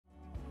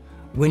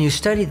When you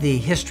study the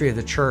history of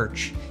the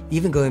church,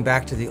 even going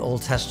back to the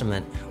Old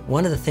Testament,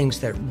 one of the things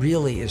that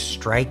really is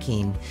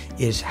striking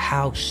is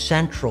how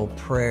central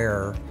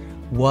prayer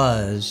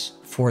was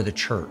for the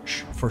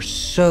church for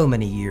so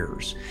many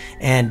years.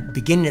 And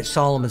beginning at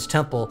Solomon's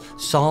temple,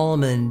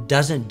 Solomon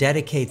doesn't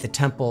dedicate the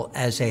temple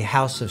as a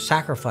house of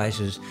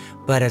sacrifices,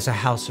 but as a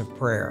house of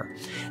prayer.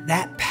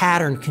 That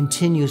pattern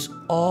continues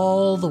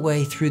all the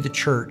way through the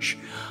church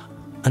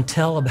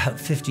until about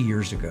 50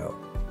 years ago.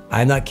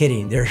 I'm not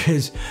kidding. There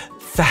is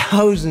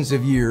thousands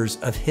of years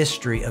of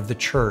history of the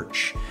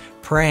church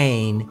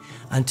praying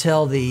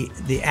until the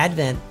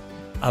advent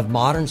of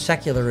modern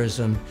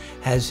secularism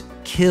has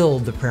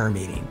killed the prayer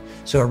meeting.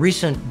 So a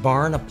recent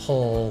Barna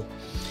poll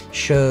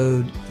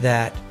showed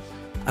that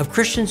of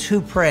Christians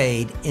who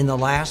prayed in the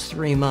last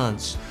 3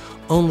 months,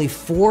 only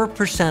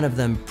 4% of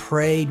them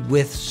prayed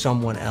with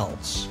someone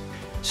else.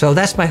 So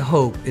that's my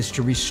hope, is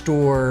to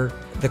restore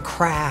the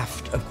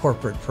craft of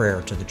corporate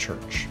prayer to the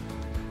church.